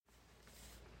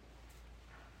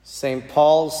St.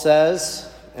 Paul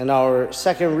says in our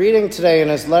second reading today in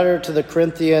his letter to the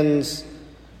Corinthians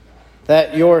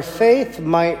that your faith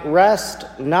might rest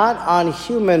not on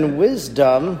human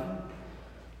wisdom,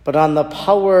 but on the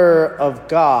power of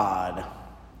God.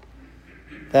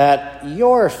 That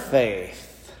your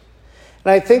faith.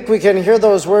 And I think we can hear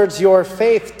those words, your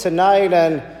faith, tonight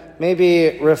and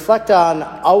maybe reflect on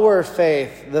our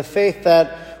faith, the faith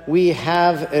that we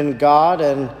have in God,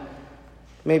 and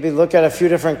maybe look at a few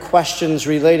different questions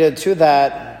related to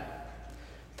that.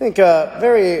 I think a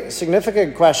very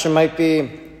significant question might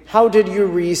be, how did you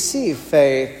receive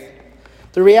faith?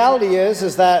 The reality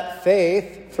is that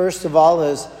faith, first of all,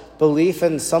 is belief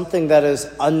in something that is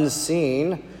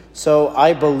unseen. So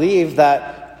I believe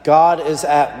that God is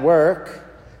at work.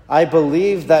 I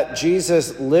believe that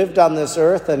Jesus lived on this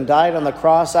earth and died on the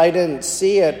cross. I didn't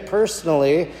see it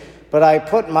personally, but I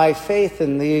put my faith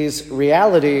in these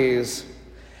realities.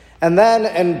 And then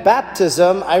in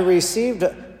baptism, I received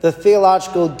the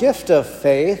theological gift of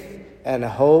faith and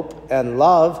hope and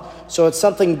love. So it's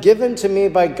something given to me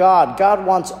by God. God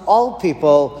wants all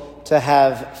people to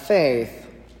have faith.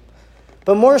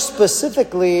 But more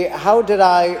specifically, how did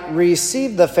I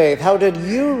receive the faith? How did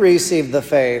you receive the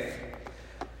faith?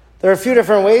 There are a few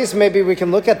different ways maybe we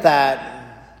can look at that.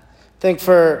 I think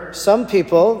for some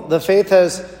people, the faith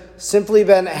has simply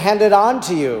been handed on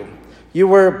to you. You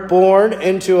were born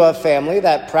into a family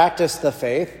that practiced the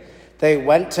faith. They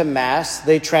went to Mass.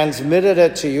 They transmitted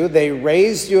it to you. They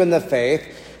raised you in the faith.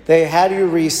 They had you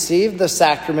receive the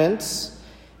sacraments.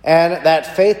 And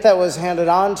that faith that was handed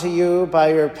on to you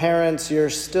by your parents, you're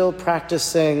still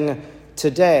practicing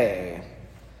today.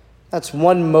 That's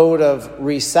one mode of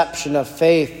reception of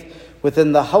faith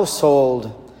within the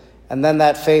household, and then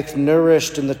that faith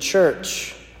nourished in the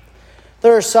church.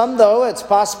 There are some, though, it's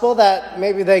possible that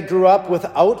maybe they grew up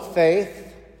without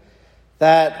faith,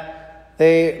 that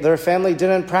their family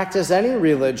didn't practice any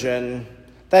religion,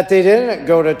 that they didn't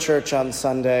go to church on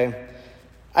Sunday.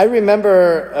 I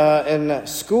remember in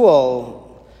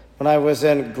school, when I was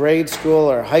in grade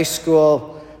school or high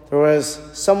school, there was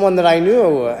someone that I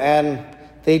knew, and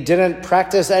they didn't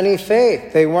practice any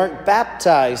faith. They weren't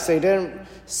baptized. They didn't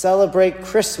celebrate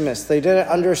Christmas. They didn't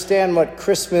understand what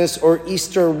Christmas or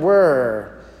Easter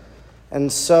were.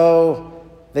 And so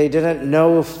they didn't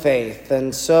know faith.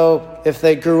 And so if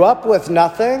they grew up with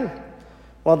nothing,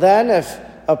 well then if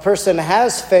a person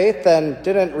has faith and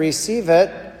didn't receive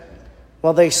it,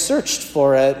 well they searched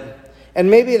for it. And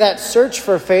maybe that search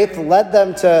for faith led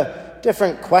them to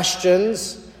different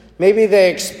questions. Maybe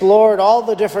they explored all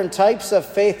the different types of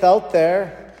faith out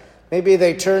there. Maybe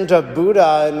they turned to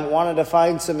Buddha and wanted to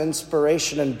find some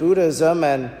inspiration in Buddhism,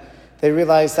 and they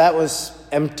realized that was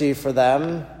empty for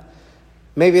them.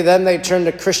 Maybe then they turned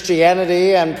to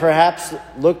Christianity and perhaps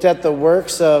looked at the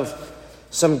works of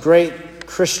some great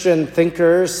Christian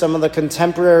thinkers, some of the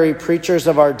contemporary preachers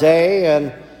of our day,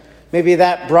 and maybe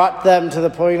that brought them to the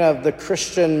point of the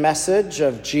Christian message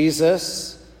of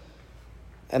Jesus.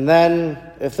 And then,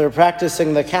 if they're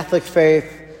practicing the Catholic faith,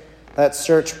 that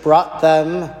search brought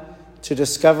them to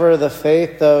discover the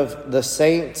faith of the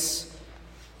saints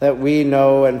that we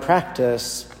know and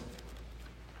practice.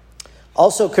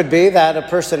 Also could be that a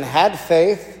person had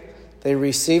faith, they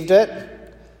received it,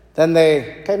 then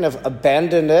they kind of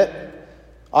abandoned it.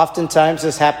 Oftentimes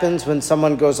this happens when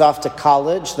someone goes off to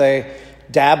college. They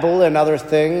dabble in other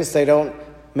things. They don't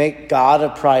make God a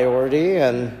priority,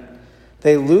 and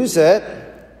they lose it.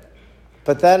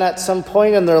 But then at some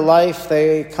point in their life,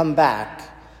 they come back,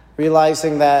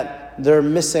 realizing that they're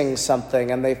missing something,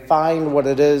 and they find what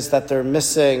it is that they're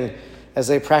missing as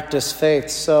they practice faith.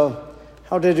 So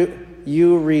how did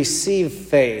you receive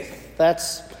faith?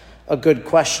 That's a good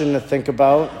question to think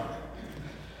about.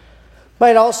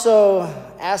 Might also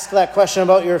ask that question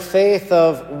about your faith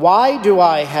of, why do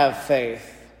I have faith?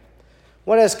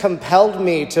 What has compelled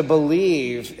me to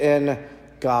believe in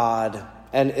God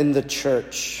and in the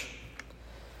church?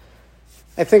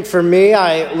 I think for me,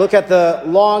 I look at the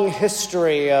long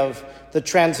history of the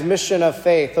transmission of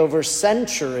faith over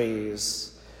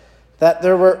centuries, that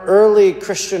there were early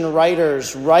Christian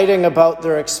writers writing about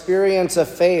their experience of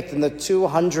faith in the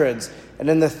 200s and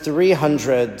in the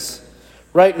 300s.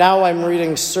 Right now I'm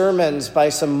reading sermons by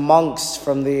some monks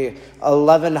from the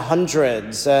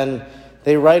 1100s, and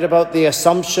they write about the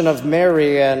Assumption of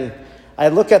Mary, and I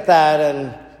look at that,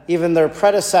 and even their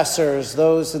predecessors,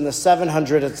 those in the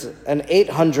 700s and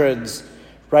 800s,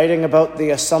 writing about the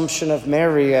Assumption of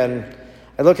Mary. And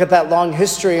I look at that long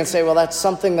history and say, well, that's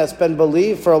something that's been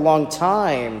believed for a long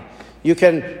time. You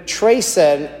can trace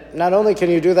it. Not only can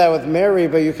you do that with Mary,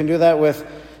 but you can do that with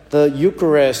the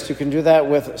Eucharist. You can do that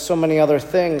with so many other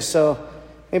things. So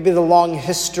maybe the long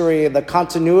history, the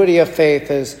continuity of faith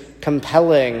is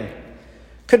compelling.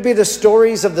 Could be the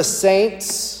stories of the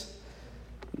saints,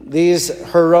 these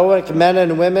heroic men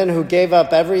and women who gave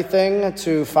up everything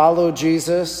to follow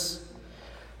Jesus.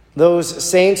 Those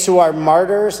saints who are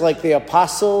martyrs like the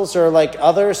apostles or like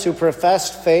others who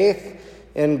professed faith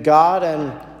in God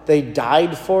and they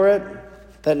died for it,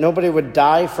 that nobody would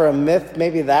die for a myth.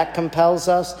 Maybe that compels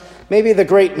us. Maybe the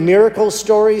great miracle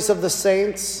stories of the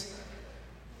saints,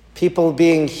 people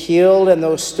being healed and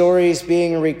those stories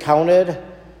being recounted,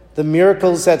 the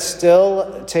miracles that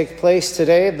still take place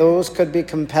today, those could be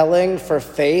compelling for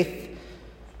faith.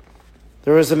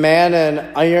 There was a man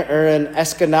in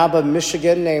Escanaba,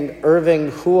 Michigan named Irving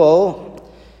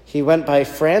Houle. He went by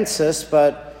Francis,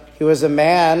 but he was a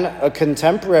man, a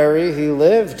contemporary. He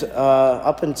lived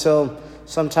up until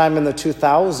sometime in the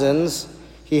 2000s.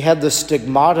 He had the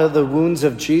stigmata, the wounds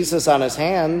of Jesus on his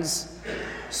hands.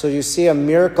 So you see a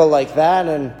miracle like that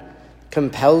and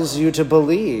compels you to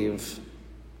believe.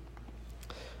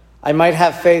 I might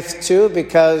have faith too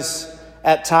because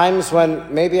at times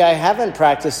when maybe I haven't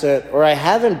practiced it or I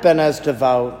haven't been as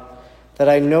devout, that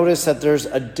I notice that there's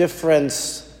a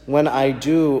difference when I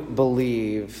do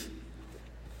believe.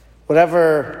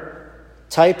 Whatever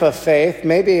type of faith,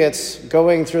 maybe it's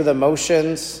going through the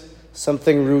motions,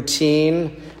 something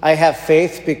routine. I have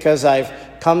faith because I've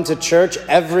come to church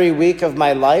every week of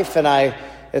my life and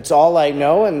it's all I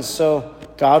know, and so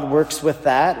God works with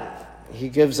that. He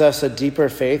gives us a deeper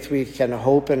faith we can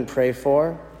hope and pray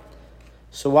for.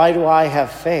 So why do I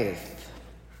have faith?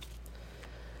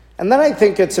 And then I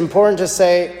think it's important to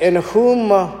say, in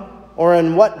whom or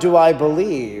in what do I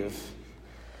believe?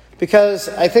 Because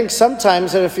I think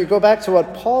sometimes, and if you go back to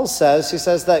what Paul says, he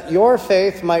says that your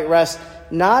faith might rest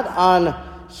not on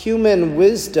human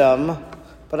wisdom,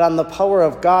 but on the power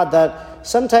of God. That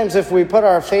sometimes if we put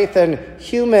our faith in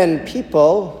human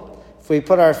people, if we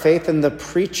put our faith in the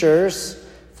preachers,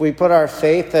 if we put our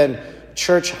faith in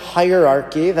church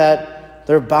hierarchy, that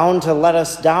they're bound to let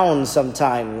us down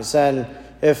sometimes. And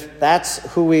if that's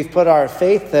who we've put our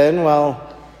faith in, well,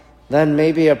 then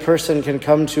maybe a person can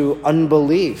come to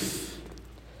unbelief.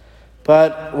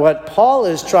 But what Paul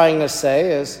is trying to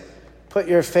say is put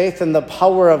your faith in the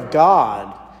power of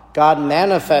God, God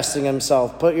manifesting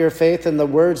himself. Put your faith in the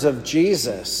words of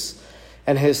Jesus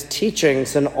and his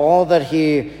teachings and all that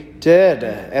he did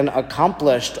and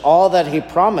accomplished, all that he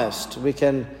promised. We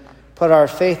can put our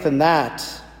faith in that.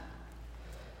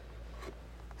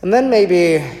 And then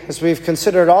maybe, as we've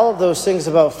considered all of those things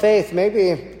about faith,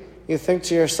 maybe you think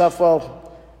to yourself,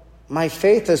 well, my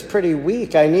faith is pretty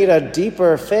weak. I need a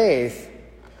deeper faith.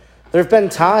 There have been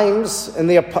times in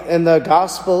the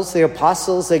Gospels, the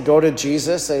apostles, they go to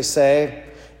Jesus, they say,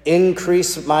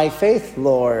 increase my faith,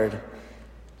 Lord.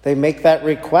 They make that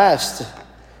request.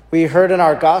 We heard in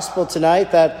our Gospel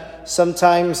tonight that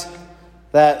sometimes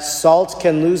that salt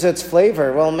can lose its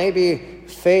flavor. Well, maybe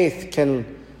faith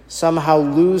can somehow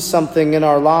lose something in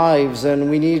our lives, and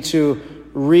we need to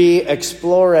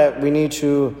re-explore it. We need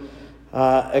to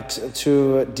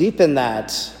deepen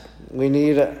that. We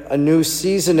need a new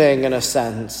seasoning, in a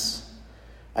sense.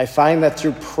 I find that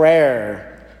through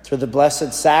prayer, through the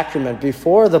Blessed Sacrament,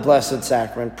 before the Blessed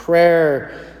Sacrament,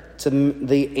 prayer to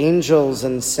the angels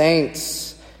and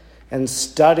saints, and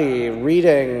study,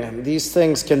 reading, these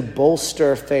things can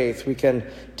bolster faith. We can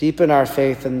deepen our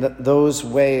faith in those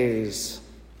ways.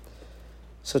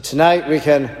 So tonight we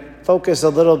can focus a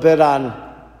little bit on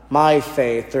my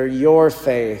faith or your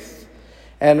faith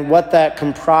and what that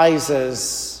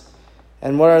comprises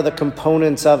and what are the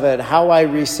components of it, how I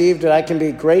received it. I can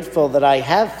be grateful that I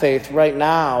have faith right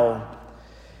now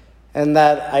and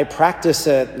that I practice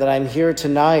it, that I'm here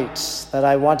tonight, that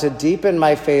I want to deepen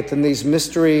my faith in these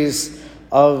mysteries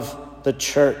of the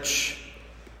church.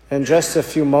 In just a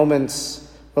few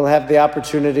moments, we'll have the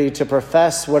opportunity to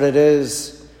profess what it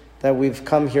is that we've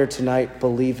come here tonight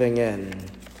believing in.